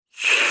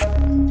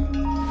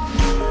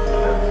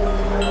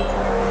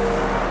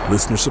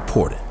Listener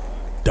supported.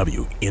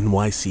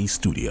 WNYC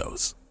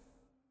Studios.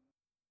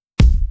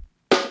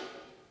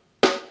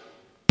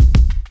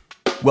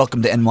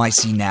 Welcome to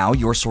NYC Now,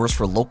 your source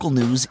for local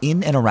news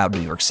in and around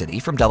New York City.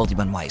 From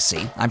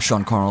WNYC, I'm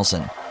Sean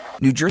Carlson.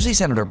 New Jersey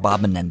Senator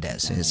Bob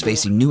Menendez is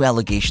facing new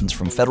allegations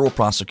from federal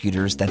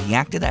prosecutors that he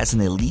acted as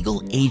an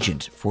illegal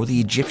agent for the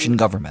Egyptian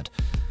government.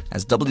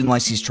 As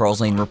WNYC's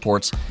Charles Lane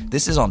reports,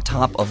 this is on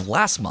top of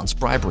last month's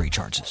bribery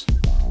charges.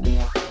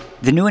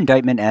 The new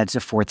indictment adds a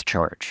fourth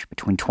charge.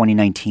 Between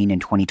 2019 and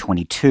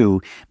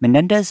 2022,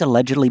 Menendez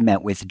allegedly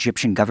met with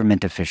Egyptian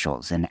government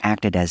officials and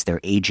acted as their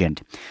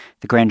agent.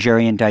 The grand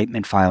jury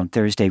indictment filed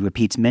Thursday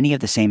repeats many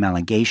of the same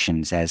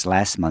allegations as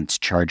last month's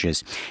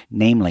charges,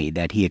 namely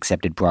that he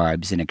accepted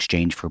bribes in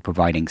exchange for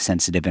providing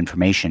sensitive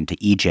information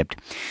to Egypt.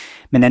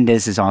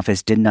 Menendez's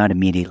office did not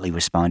immediately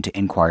respond to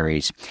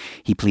inquiries.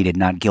 He pleaded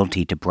not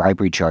guilty to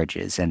bribery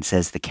charges and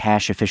says the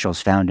cash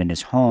officials found in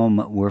his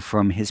home were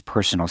from his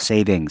personal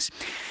savings.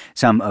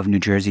 Some of New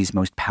Jersey's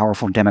most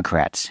powerful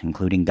Democrats,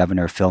 including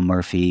Governor Phil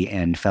Murphy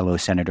and fellow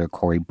Senator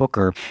Cory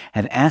Booker,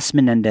 have asked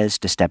Menendez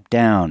to step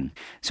down.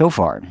 So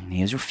far,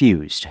 he has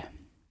refused.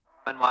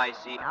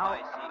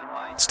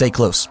 Stay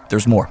close.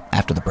 There's more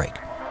after the break.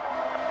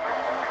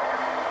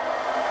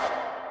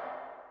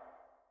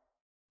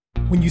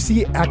 When you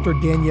see actor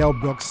Danielle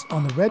Brooks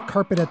on the red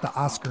carpet at the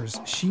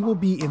Oscars, she will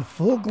be in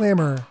full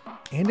glamour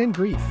and in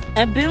grief.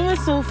 I've been with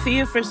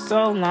Sophia for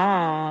so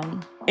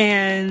long,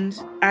 and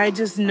I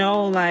just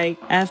know,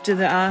 after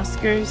the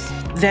Oscars,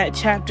 that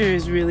chapter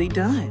is really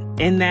done,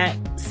 and that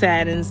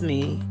saddens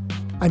me.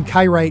 I'm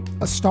Kai Wright.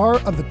 A star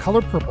of The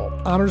Color Purple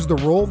honors the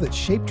role that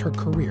shaped her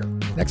career.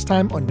 Next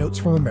time on Notes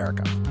from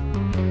America.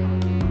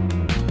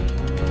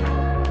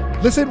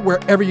 Listen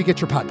wherever you get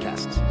your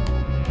podcasts.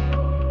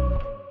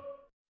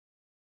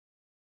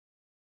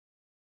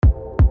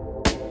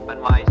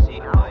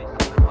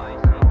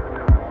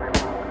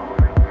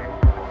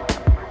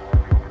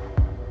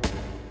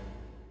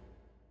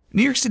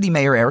 New York City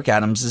Mayor Eric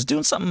Adams is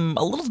doing something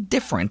a little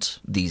different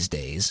these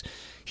days.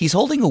 He's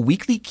holding a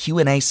weekly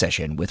Q&A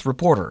session with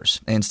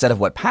reporters instead of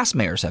what past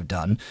mayors have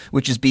done,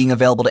 which is being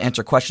available to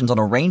answer questions on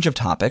a range of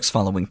topics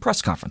following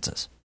press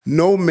conferences.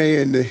 No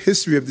mayor in the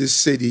history of this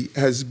city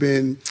has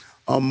been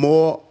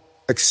more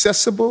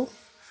accessible,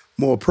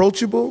 more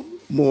approachable,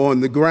 more on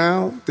the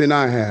ground than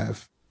I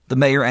have. The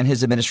mayor and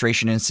his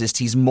administration insist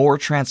he's more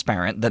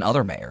transparent than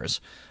other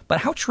mayors. But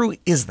how true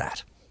is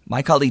that?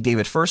 My colleague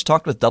David Furst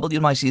talked with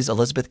WNYC's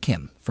Elizabeth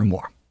Kim for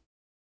more.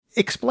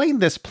 Explain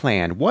this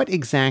plan. What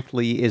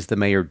exactly is the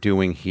mayor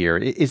doing here?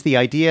 Is the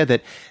idea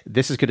that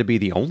this is going to be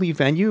the only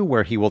venue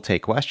where he will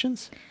take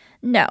questions?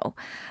 No.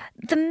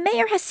 The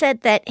mayor has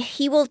said that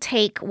he will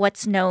take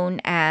what's known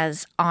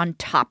as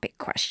on-topic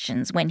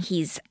questions when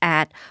he's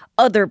at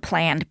other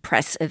planned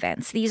press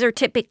events. These are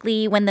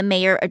typically when the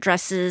mayor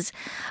addresses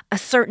a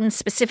certain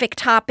specific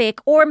topic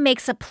or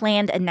makes a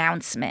planned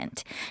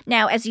announcement.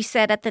 Now, as you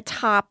said at the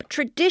top,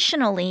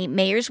 traditionally,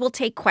 mayors will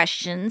take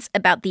questions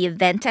about the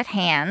event at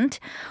hand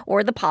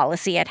or the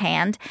policy at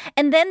hand,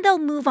 and then they'll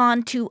move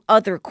on to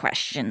other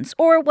questions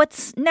or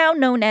what's now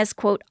known as,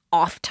 quote,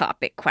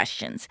 off-topic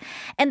questions.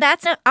 And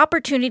that's an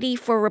opportunity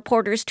for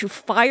reporters to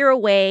fire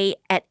away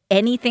at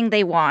anything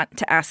they want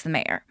to ask the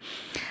mayor.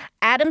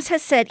 Adams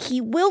has said he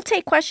will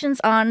take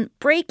questions on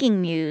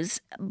breaking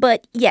news,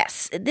 but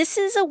yes, this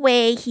is a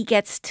way he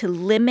gets to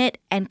limit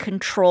and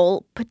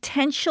control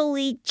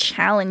potentially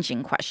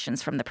challenging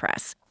questions from the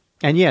press.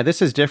 And yeah,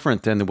 this is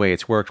different than the way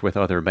it's worked with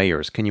other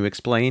mayors. Can you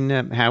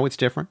explain how it's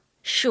different?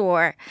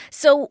 Sure.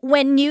 So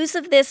when news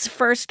of this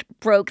first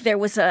broke, there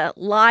was a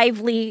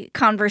lively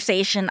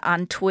conversation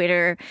on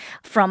Twitter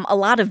from a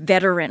lot of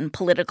veteran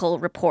political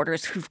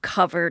reporters who've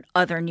covered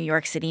other New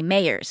York City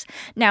mayors.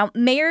 Now,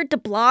 Mayor de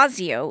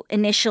Blasio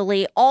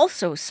initially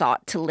also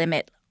sought to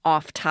limit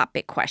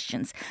off-topic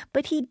questions,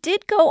 but he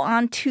did go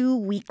on 2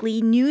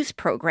 weekly news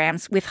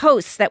programs with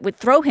hosts that would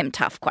throw him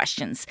tough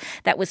questions.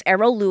 That was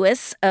Errol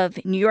Lewis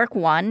of New York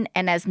One,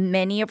 and as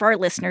many of our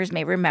listeners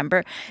may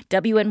remember,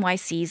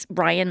 WNYC's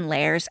Brian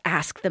Lair's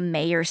Ask the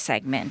Mayor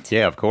segment.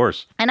 Yeah, of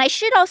course. And I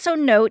should also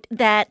note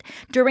that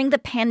during the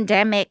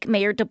pandemic,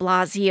 Mayor de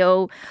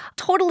Blasio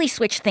totally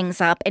switched things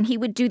up, and he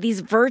would do these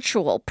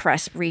virtual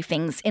press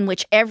briefings in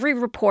which every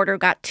reporter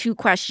got 2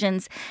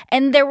 questions,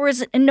 and there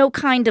was no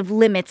kind of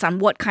limits on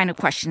what kind of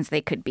questions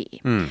they could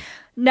be.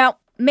 Now,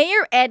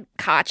 Mayor Ed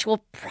Koch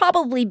will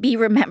probably be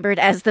remembered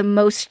as the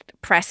most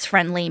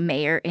press-friendly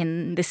mayor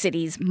in the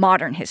city's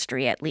modern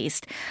history, at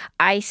least.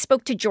 I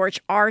spoke to George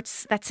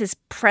Arts, that's his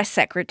press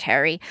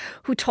secretary,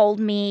 who told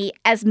me,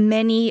 as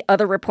many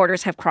other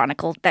reporters have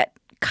chronicled, that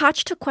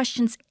Koch took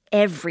questions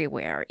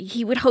everywhere.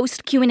 He would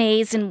host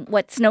Q&As in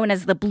what's known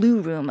as the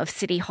Blue Room of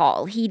City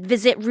Hall. He'd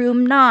visit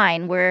Room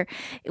 9, where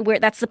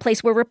that's the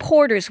place where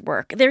reporters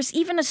work. There's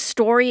even a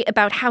story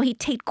about how he'd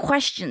take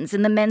questions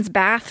in the men's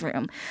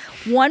bathroom.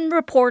 One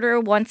reporter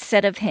once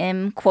said of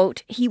him,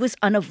 quote, "He was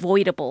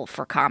unavoidable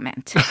for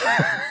comment."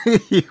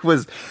 He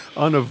was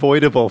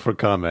unavoidable for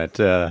comment.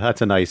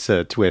 That's a nice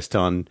twist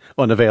on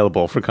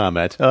unavailable for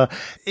comment.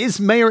 Is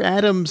Mayor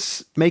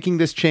Adams making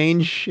this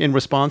change in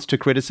response to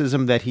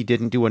criticism that he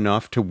didn't do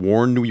enough to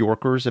warn New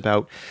Yorkers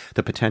about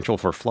the potential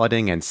for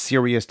flooding and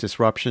serious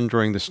disruption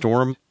during the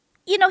storm?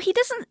 He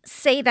doesn't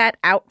say that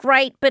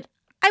outright, but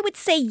I would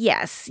say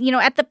yes.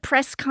 At the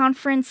press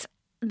conference,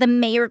 the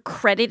mayor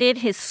credited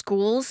his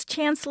school's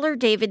chancellor,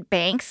 David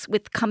Banks,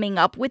 with coming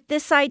up with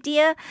this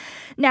idea.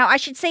 Now, I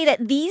should say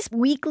that these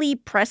weekly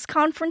press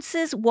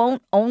conferences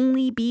won't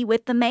only be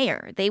with the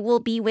mayor. They will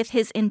be with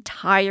his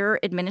entire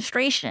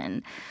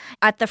administration.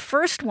 At the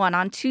first one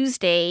on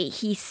Tuesday,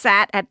 he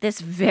sat at this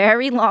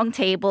very long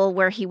table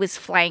where he was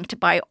flanked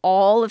by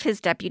all of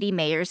his deputy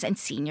mayors and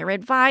senior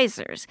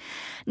advisors.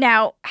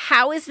 Now,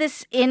 how is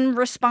this in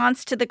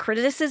response to the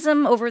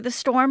criticism over the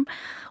storm?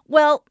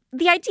 Well,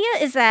 the idea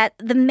is that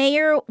the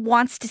mayor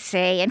wants to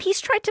say, and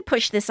he's tried to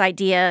push this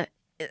idea,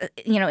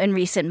 in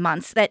recent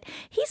months, that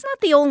he's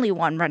not the only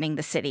one running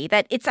the city,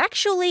 that it's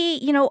actually,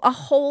 a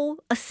whole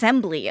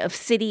assembly of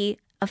city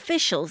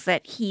officials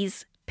that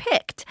he's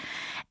picked.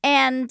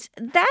 And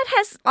that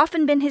has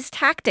often been his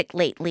tactic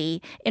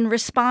lately in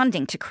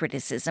responding to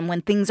criticism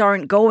when things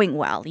aren't going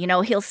well.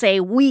 He'll say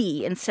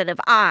we instead of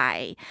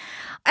I.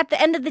 At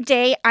the end of the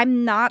day,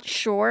 I'm not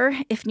sure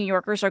if New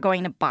Yorkers are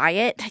going to buy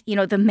it.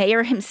 The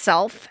mayor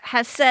himself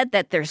has said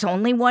that there's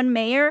only one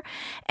mayor.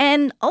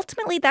 And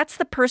ultimately, that's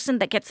the person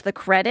that gets the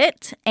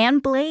credit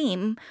and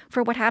blame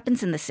for what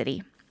happens in the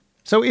city.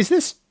 So is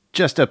this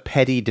just a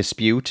petty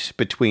dispute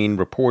between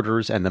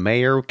reporters and the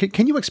mayor?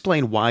 Can you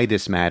explain why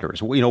this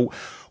matters?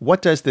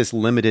 What does this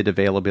limited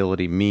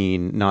availability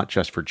mean, not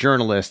just for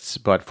journalists,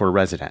 but for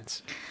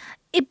residents?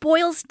 It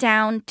boils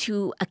down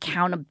to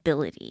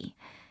accountability.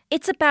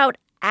 It's about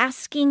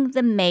asking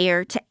the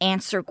mayor to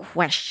answer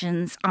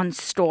questions on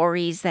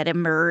stories that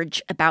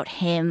emerge about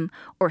him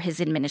or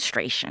his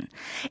administration.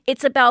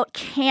 It's about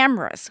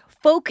cameras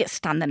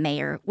focused on the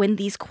mayor when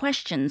these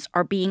questions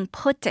are being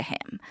put to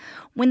him.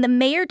 When the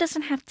mayor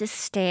doesn't have to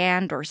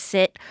stand or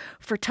sit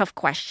for tough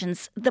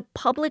questions, the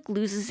public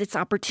loses its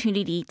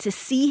opportunity to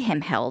see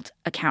him held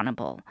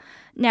accountable.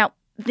 Now,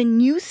 the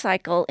news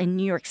cycle in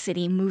New York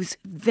City moves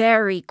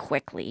very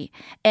quickly,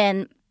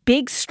 and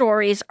big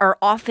stories are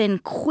often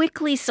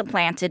quickly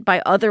supplanted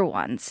by other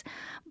ones.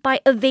 By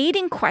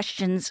evading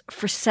questions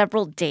for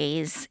several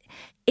days,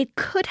 it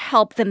could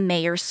help the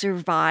mayor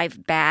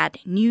survive bad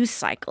news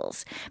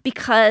cycles,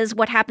 because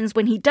what happens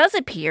when he does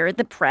appear,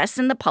 the press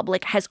and the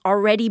public has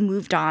already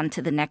moved on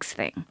to the next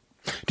thing.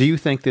 Do you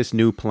think this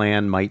new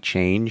plan might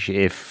change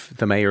if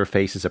the mayor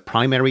faces a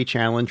primary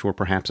challenge or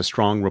perhaps a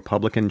strong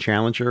Republican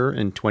challenger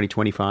in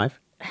 2025?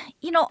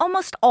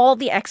 Almost all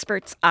the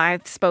experts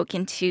I've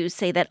spoken to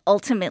say that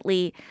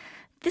ultimately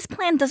this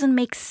plan doesn't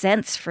make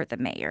sense for the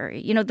mayor.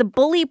 The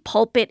bully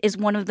pulpit is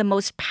one of the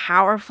most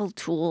powerful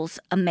tools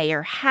a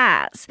mayor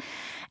has.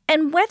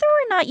 And whether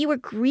or not you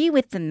agree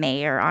with the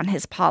mayor on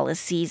his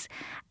policies,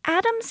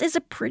 Adams is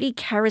a pretty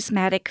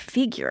charismatic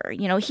figure.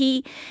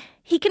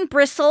 He can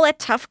bristle at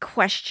tough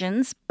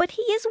questions, but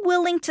he is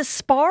willing to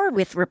spar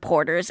with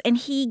reporters and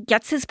he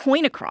gets his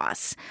point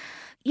across.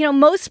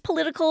 Most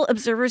political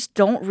observers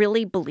don't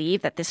really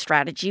believe that this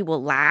strategy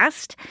will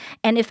last.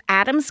 And if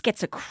Adams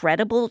gets a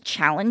credible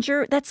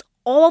challenger, that's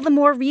all the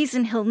more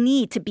reason he'll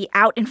need to be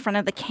out in front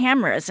of the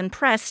cameras and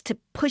press to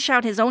push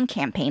out his own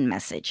campaign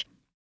message.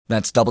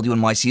 That's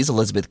WNYC's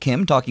Elizabeth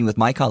Kim talking with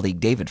my colleague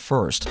David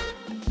Furst.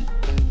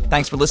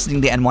 Thanks for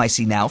listening to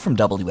NYC Now from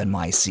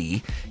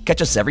WNYC.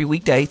 Catch us every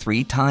weekday,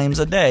 3 times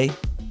a day.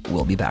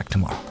 We'll be back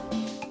tomorrow.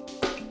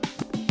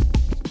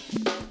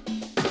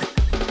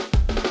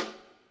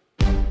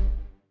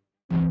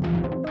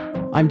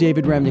 I'm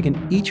David Remnick,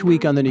 and each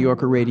week on the New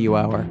Yorker Radio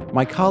Hour,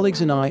 my colleagues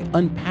and I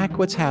unpack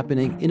what's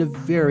happening in a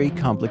very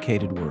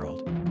complicated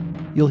world.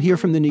 You'll hear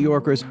from the New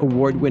Yorker's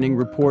award-winning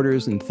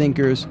reporters and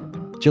thinkers,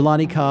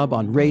 Jelani Cobb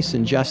on race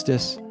and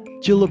justice,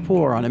 Jill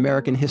Lepore on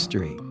American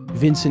history,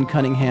 Vincent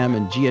Cunningham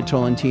and Gia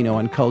Tolentino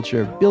on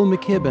culture, Bill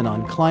McKibben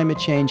on climate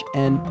change,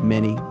 and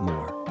many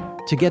more.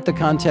 To get the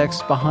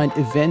context behind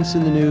events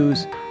in the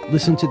news,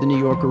 listen to the New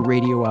Yorker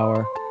Radio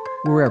Hour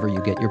wherever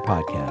you get your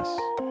podcasts.